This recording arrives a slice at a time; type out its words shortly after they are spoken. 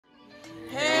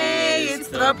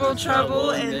Throuple Trouble,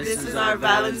 and this is our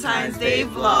Valentine's Day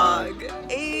vlog.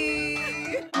 Heyyy.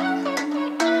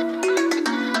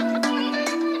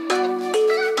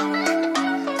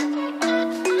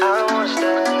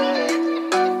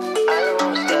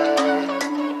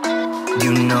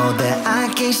 You know that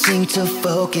I can't seem to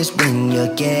focus when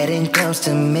you're getting close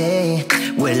to me.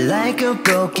 We're like a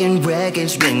broken record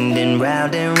spinning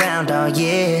round and round all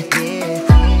year.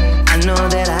 I know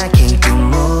that I can't do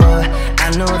more.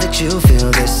 I know that you feel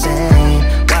the same.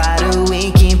 Why do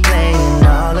we keep playing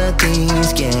all of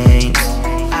these games?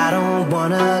 I don't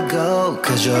wanna go,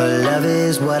 cause your love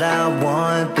is what I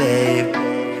want, babe.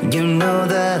 You know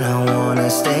that I wanna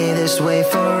stay this way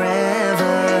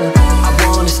forever. I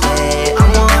wanna stay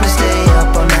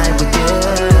up all night with you.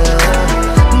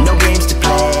 No games to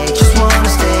play, just wanna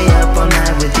stay up all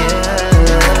night with you.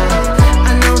 I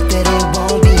know that it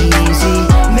won't be easy,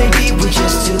 maybe we're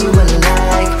just too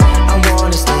alike. I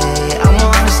wanna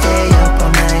stay up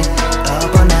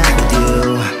all night with you.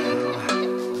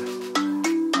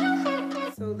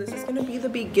 So this is gonna be the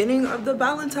beginning of the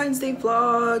Valentine's Day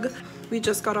vlog. We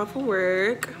just got off of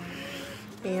work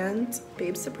and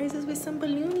Babe surprised us with some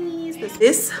balloonies.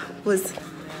 This was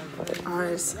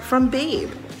ours from Babe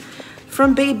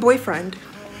boyfriend,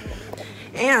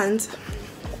 and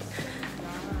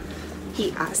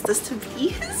he asked us to be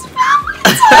his Valentine.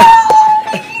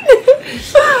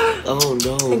 Oh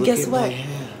no, and guess what?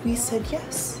 We said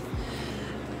yes.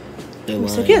 We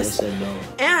said yes. Said no.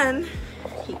 And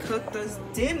he cooked us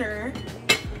dinner.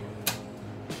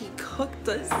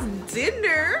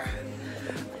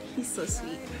 He's so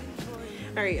sweet.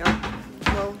 All right, y'all.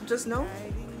 Well, just know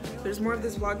there's more of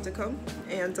this vlog to come,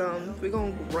 and we're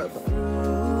gonna rub.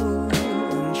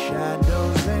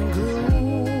 Shadows and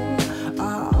gloom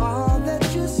are all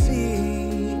that you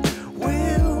see.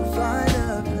 We'll find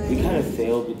a place. We kind of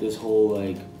failed with this whole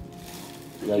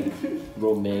like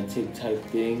romantic type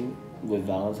thing with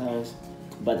Valentine's,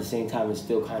 but at the same time it's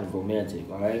still kind of romantic,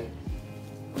 all right?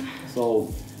 So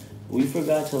we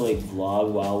forgot to like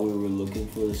vlog while we were looking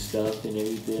for the stuff and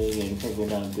everything, and because we're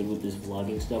not good with this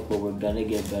vlogging stuff, but we're gonna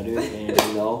get better. And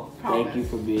you know, thank you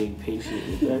for being patient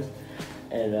with us.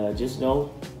 And just know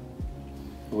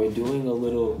we're doing a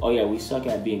little. Oh yeah, we suck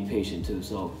at being patient too.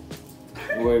 So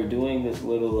we're doing this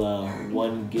little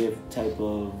one gift type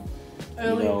of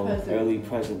early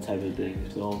present type of thing.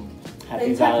 So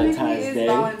happy Valentine's Day.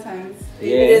 Valentine's.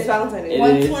 Yeah, it is Valentine's Day.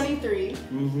 1:23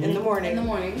 in the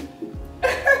morning.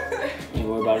 And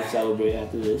we're about to celebrate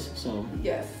after this, so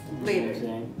yes, later. You know what I'm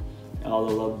saying? All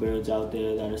the lovebirds out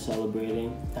there that are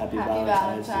celebrating, happy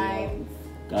Valentine's Day.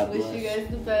 God bless. Wish you guys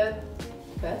the best.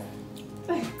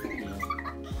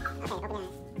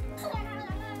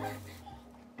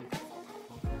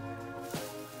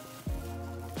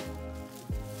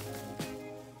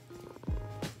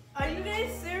 Are you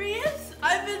guys serious?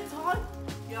 I've been talking.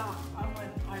 Yeah, I'm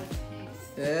an artist.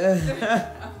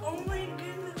 Oh my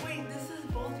goodness. Wait, this is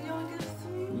both of y'all gifts to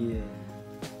me? Yeah.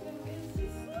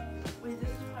 Wait, this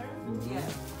is her? Yeah.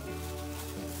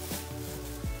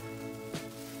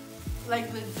 Like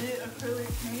legit acrylic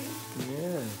paint?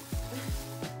 Yeah.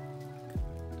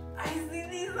 I see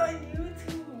these on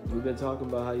YouTube. We've been talking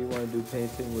about how you want to do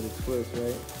painting with a twist,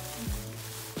 right?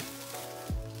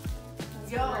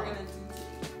 Yo. That's what we're gonna do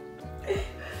today.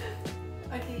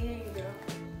 Okay, here you go.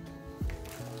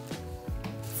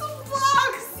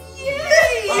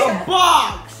 Yay! A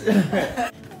box!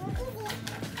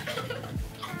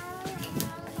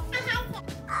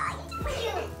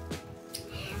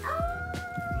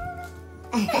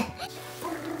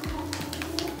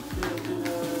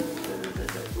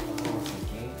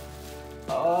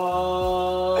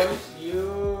 Oh, you!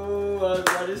 I was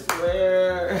about to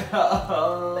swear.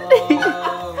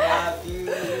 Oh, Matthew,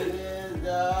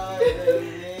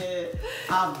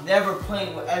 I'm never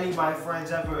playing with any of my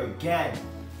friends ever again.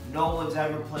 No one's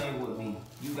ever playing with me.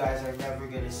 You guys are never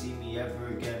gonna see me ever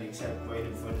again except right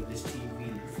in front of this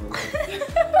TV for life.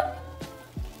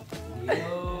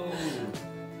 Yo.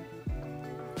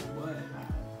 What?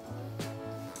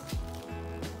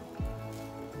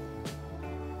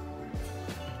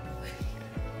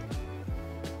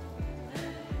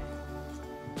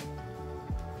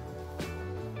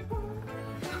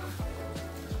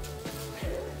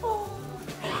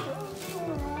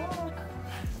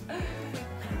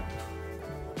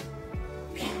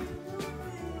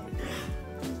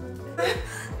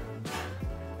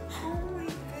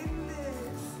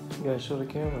 You gotta show the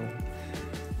camera.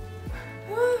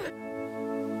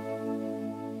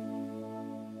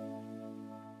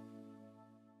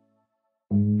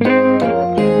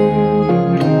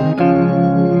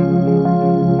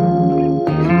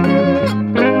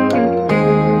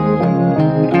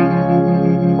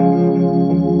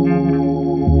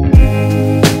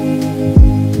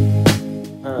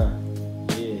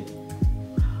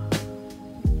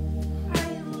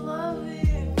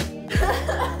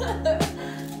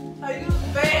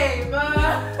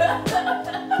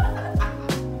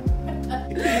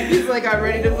 He's like, I'm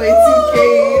ready to play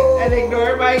 2K and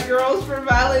ignore my girls for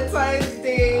Valentine's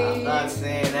Day. I'm not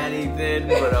saying anything,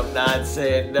 but I'm not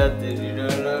saying nothing. You know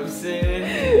what I'm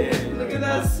saying? Look at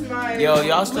that smile. Yo,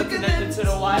 y'all still connected to the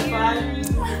Wi-Fi?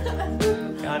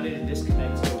 Y'all need to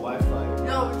disconnect to the Wi-Fi.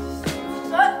 No,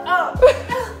 shut up.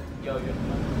 Yo.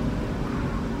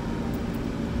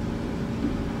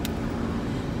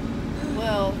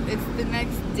 Well, it's the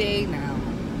next day now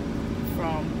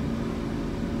from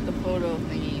the photo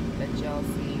thingy that y'all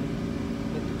seen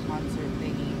with the concert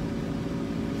thingy.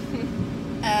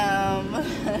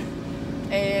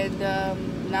 And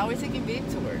now we're taking Babe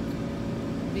to work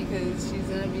because she's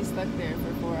gonna be stuck there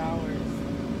for 4 hours,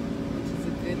 which is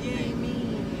a good thing.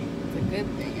 It's a good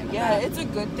thing. And Yeah, it's a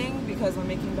good thing because I'm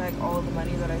making back all of the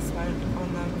money that I spent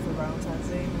on them for Valentine's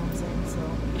Day, you know what I'm saying? So,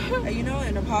 you know,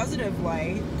 in a positive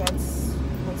light, that's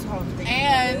how I'm thinking.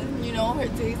 And, you know, her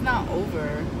day's not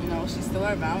over. You know, she's still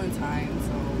our Valentine,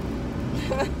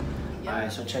 so.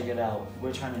 Alright, so check it out.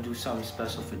 We're trying to do something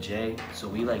special for Jay. So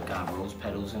we like got rose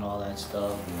petals and all that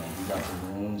stuff. And like we got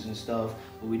balloons and stuff.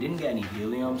 But we didn't get any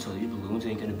helium, so these balloons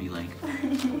ain't gonna be like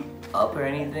up or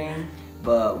anything.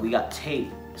 But we got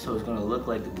tape, so it's gonna look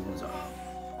like the balloons are up.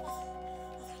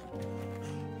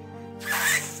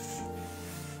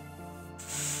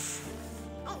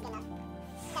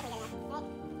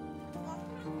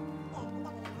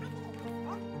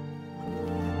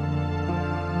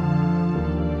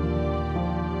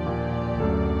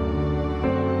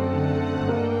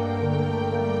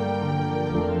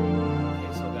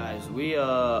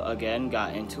 Again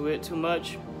got into it too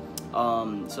much,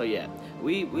 so yeah,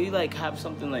 we like have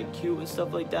something like cute and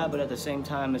stuff like that, but at the same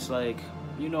time it's like,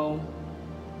 you know,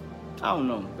 I don't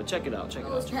know, but check it out.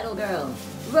 Rose petal girl,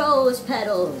 rose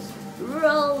petals,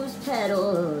 rose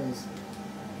petals.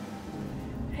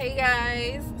 Hey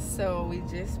guys, so we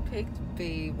just picked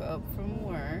Babe up from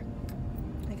work.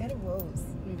 I got a rose.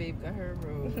 Babe got her a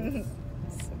rose.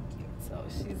 So cute. So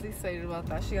she's excited about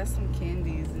that. She got some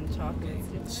candies and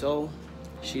chocolates. So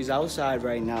she's outside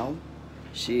right now.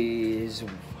 We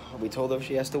told her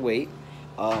she has to wait.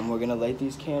 We're gonna light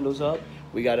these candles up.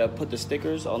 We gotta put the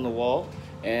stickers on the wall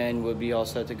and we'll be all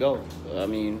set to go. I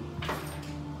mean,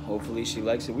 hopefully she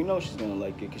likes it. We know she's gonna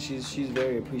like it because she's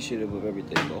very appreciative of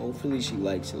everything, but hopefully she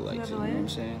likes it, you know what I'm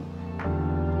saying?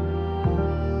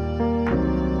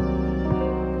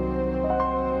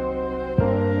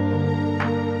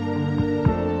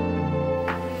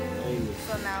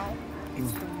 So now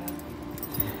it's the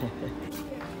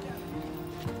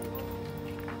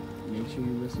Make sure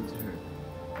you listen to her.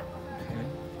 Okay?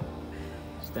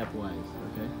 Stepwise,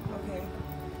 okay? Okay.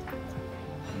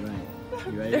 Alright.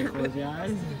 You ready to close your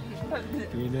eyes?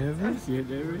 You nervous? You're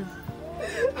nervous?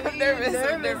 I'm nervous.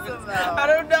 about? I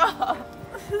don't know.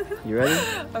 You ready?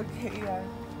 Okay, yeah.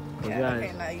 Close your eyes.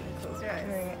 Okay, now you can close your eyes.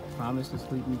 Alright. Promise to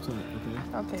sleep you tight,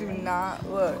 okay? Do not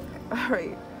look.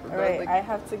 Alright. Alright, I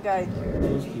have to guide you.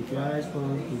 Close, keep your eyes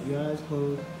closed, keep your eyes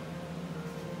closed.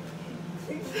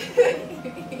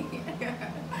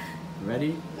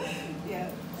 Ready? Yeah.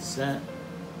 Set.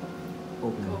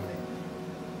 Open.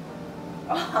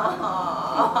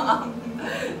 Aww.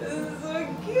 This is so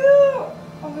cute.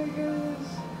 Oh my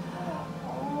gosh.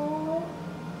 Oh.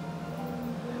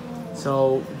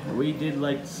 So we did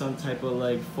like some type of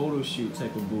like photo shoot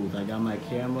type of booth. I got my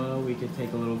camera. We could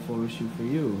take a little photo shoot for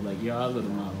you. Like you're our little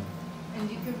model. And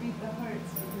you can read the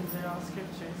hearts because they're all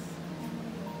scriptures.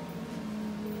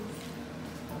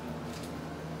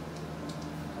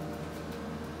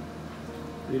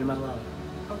 Read them out loud.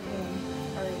 Okay.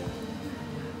 Alright.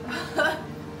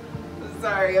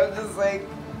 Sorry, I'm just like.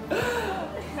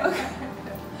 Okay.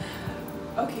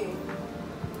 Okay.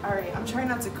 Alright, I'm trying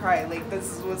not to cry. Like,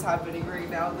 this is what's happening right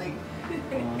now. Like.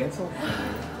 It's okay.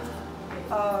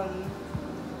 Okay.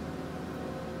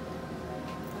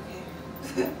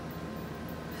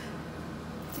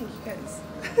 Thank you guys.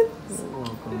 You're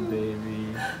welcome,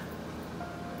 baby.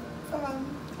 I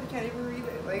can't even read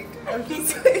it. Like, I'm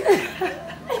just like.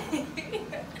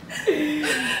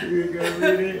 You gotta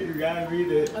read it. You gotta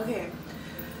read it. Okay.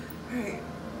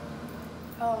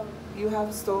 Alright. You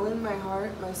have stolen my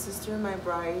heart, my sister, my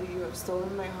bride. You have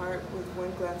stolen my heart with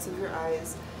one glance of your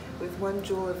eyes, with one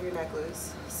jewel of your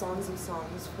necklace. Songs of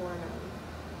songs, for none.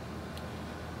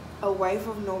 A wife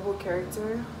of noble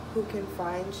character, who can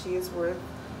find she is worth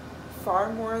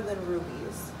far more than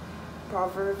rubies.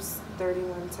 Proverbs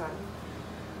 31:10.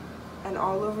 And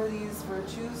all over these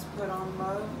virtues put on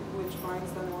love, which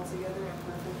binds them all together in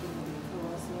perfect unity.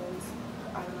 Colossians,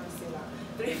 I don't know how to say that.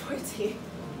 3:14.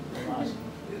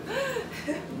 You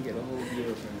get a whole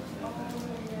view from it. Oh my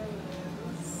god,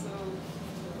 so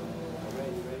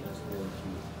Alright, you ready? That's really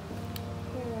cute.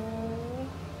 yeah.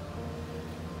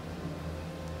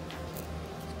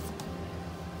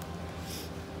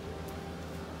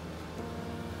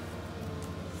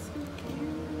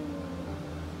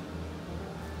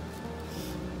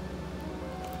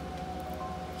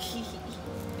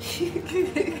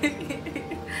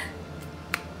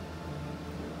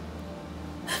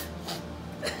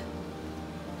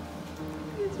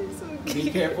 Be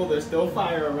careful, there's still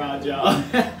fire around y'all.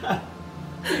 That's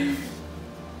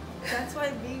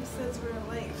why Babe says we're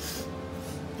like,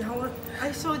 y'all.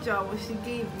 I showed y'all what she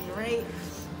gave me, right?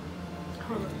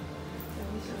 Hold on.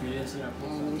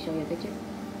 And let me show you a picture.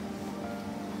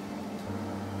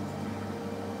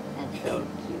 That's so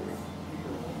cute.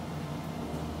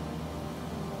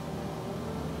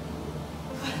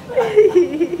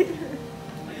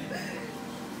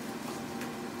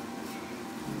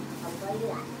 I'll show you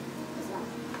that. This one.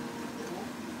 Okay?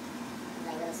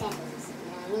 Like little samples, you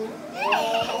know what I mean?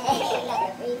 Like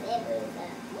a free flavor.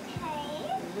 Okay.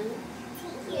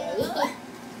 Yeah.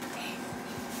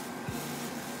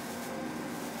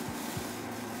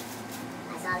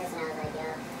 I saw this and I was like, yo,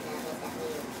 it's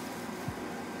definitely you.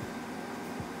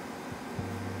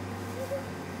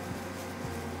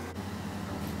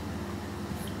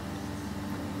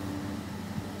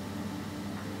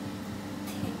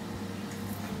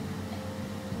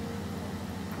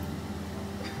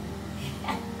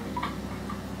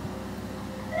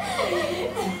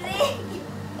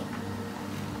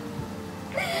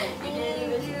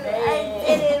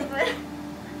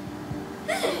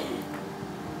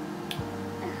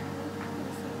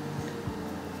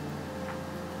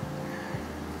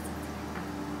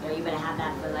 You better have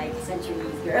that for like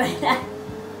centuries, girl.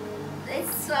 It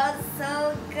smells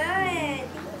so good.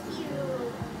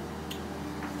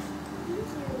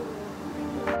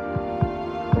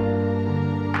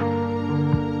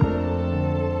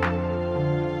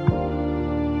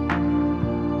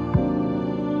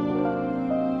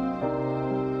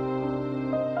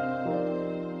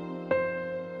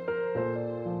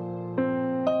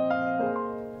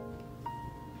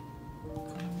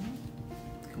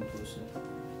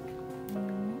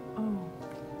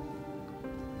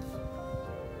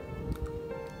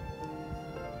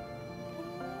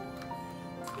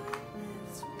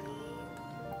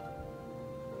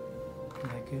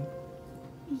 Thank you.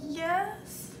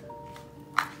 Yes.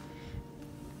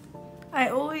 I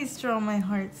always draw my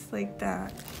hearts like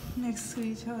that, next to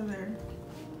each other.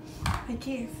 I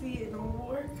can't see it no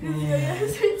more because my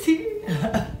eyes are teary.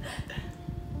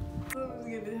 So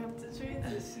I'm gonna have to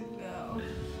transition now.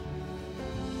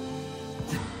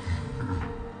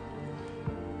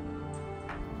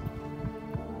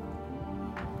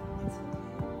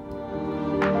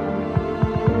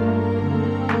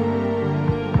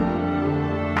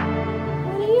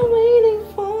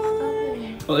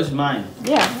 Oh, it's mine.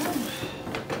 Yeah.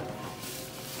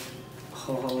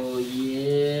 Oh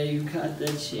yeah, you got the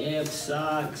champ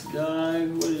socks, dog.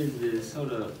 What is this?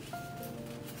 Hold up.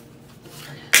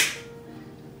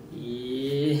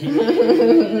 Yeah.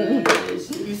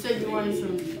 You said you wanted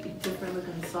some different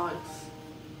looking socks.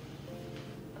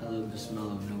 I love the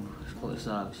smell of new colored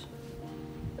socks.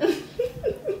 It's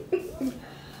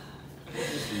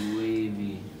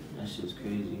wavy. That shit's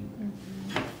crazy.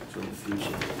 For the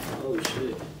future. Oh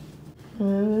shit.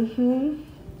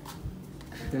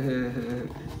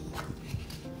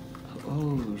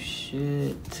 Oh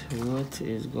shit. What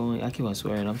is going? I keep on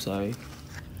swearing. I'm sorry.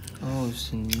 Oh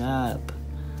snap.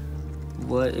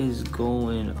 What is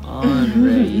going on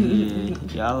right here?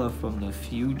 Y'all are from the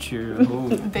future. Oh,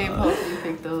 Babe helped me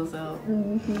pick those out.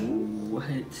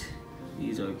 what?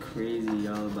 These are crazy.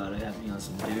 Y'all about to have me on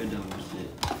some Daredevil shit.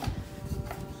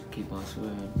 Keep on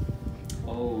swearing.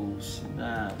 Oh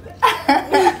snap.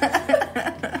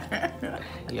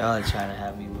 Y'all are trying to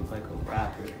have me look like a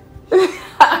rapper.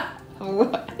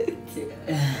 What?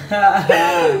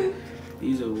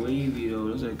 These are wavy though.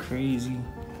 Those are crazy.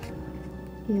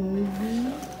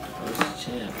 Where's the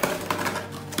champ?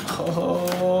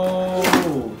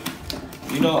 Oh.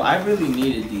 You know, I really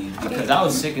needed these because I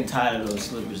was sick and tired of those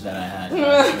slippers that I had.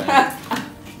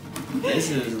 This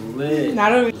is lit.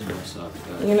 Not a- Socks,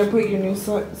 You gonna put your new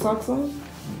socks on?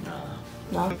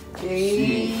 nah. No.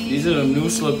 See, these are the new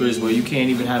slippers where you can't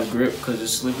even have grip because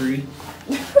it's slippery.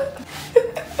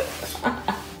 I'm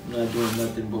not doing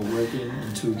nothing but working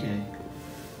in 2K.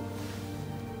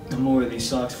 I'm gonna wear these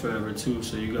socks forever too,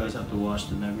 so you guys have to wash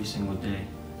them every single day.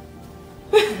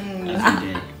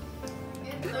 Every day.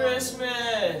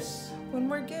 Christmas! One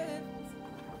more gift.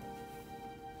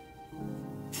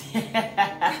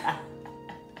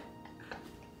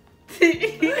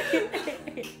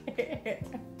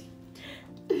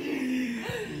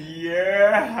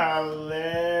 You're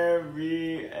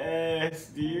hilarious.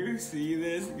 Do you see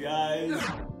this, guys?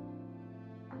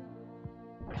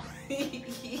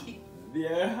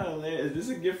 You're hilarious. Is this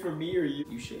a gift for me or you?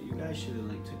 You guys should have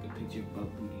like took a picture of butt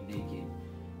booty naked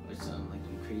or something like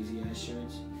them crazy ass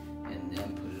shirts and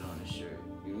then put it on a shirt.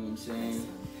 You know what I'm saying?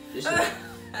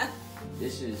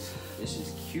 This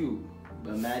is cute,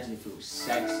 but imagine if it was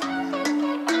sexy.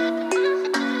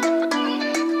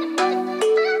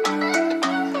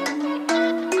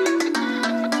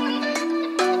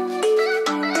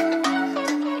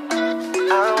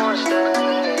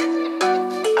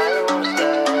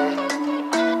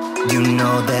 You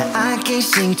know that I can't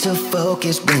seem to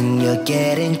focus when you're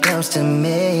getting close to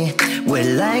me.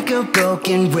 We're like a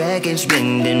broken record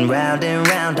spinning round and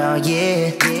round all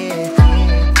year.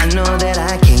 I know that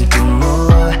I can do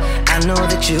more. I know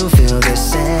that you feel the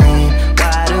same.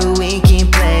 Why do we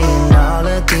keep playing all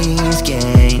of these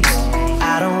games?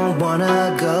 I don't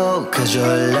wanna go, cause your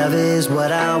love is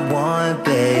what I want,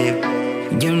 babe.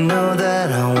 You know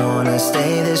that I wanna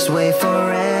stay this way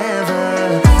forever.